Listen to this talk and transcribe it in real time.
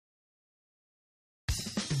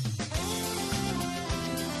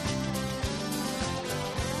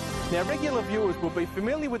Now, regular viewers will be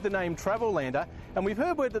familiar with the name Travelander, and we've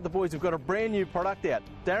heard word that the boys have got a brand new product out.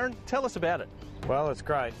 Darren, tell us about it. Well, it's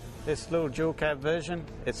great. This little dual cab version,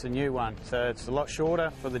 it's a new one, so it's a lot shorter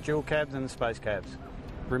for the dual cabs and the space cabs.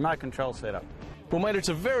 Remote control setup. Well, mate, it's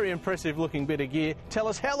a very impressive looking bit of gear. Tell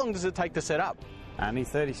us, how long does it take to set up? Only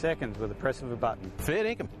 30 seconds with the press of a button. Fair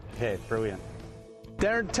dinkum. Yeah, brilliant.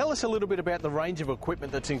 Darren, tell us a little bit about the range of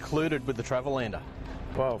equipment that's included with the Travelander.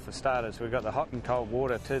 Well, for starters, we've got the hot and cold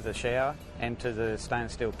water to the shower and to the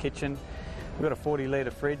stainless steel kitchen. We've got a 40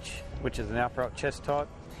 litre fridge, which is an upright chest type,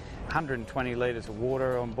 120 litres of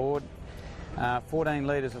water on board, 14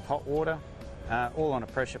 litres of hot water, all on a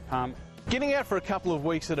pressure pump. Getting out for a couple of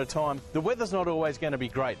weeks at a time, the weather's not always going to be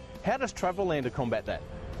great. How does Travelander combat that?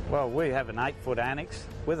 Well, we have an 8-foot annex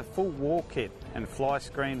with a full wall kit and fly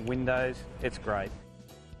screen windows. It's great.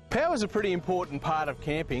 Power is a pretty important part of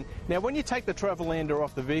camping. Now, when you take the Travelander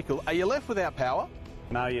off the vehicle, are you left without power?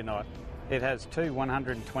 No, you're not. It has two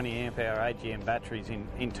 120 amp hour AGM batteries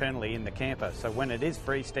internally in the camper, so when it is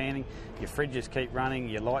freestanding, your fridges keep running,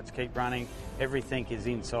 your lights keep running, everything is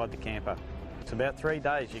inside the camper. It's about 3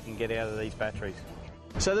 days you can get out of these batteries.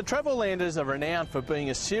 So the Travelanders are renowned for being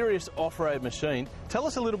a serious off-road machine. Tell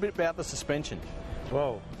us a little bit about the suspension.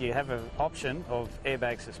 Well, you have an option of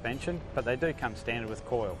airbag suspension, but they do come standard with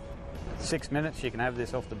coil. 6 minutes you can have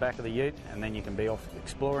this off the back of the ute and then you can be off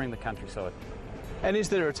exploring the countryside. And is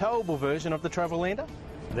there a towable version of the Travelander?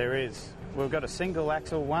 There is. We've got a single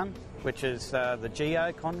axle one, which is the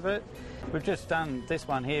Geo convert. We've just done this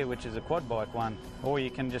one here, which is a quad bike one, or you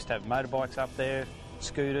can just have motorbikes up there,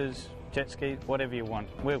 scooters, jet skis, whatever you want.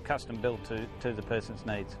 We'll custom build to the person's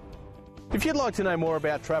needs. If you'd like to know more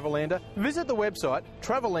about Travelander, visit the website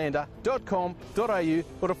travelander.com.au,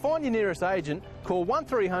 or to find your nearest agent, call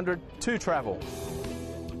 1300 2 Travel.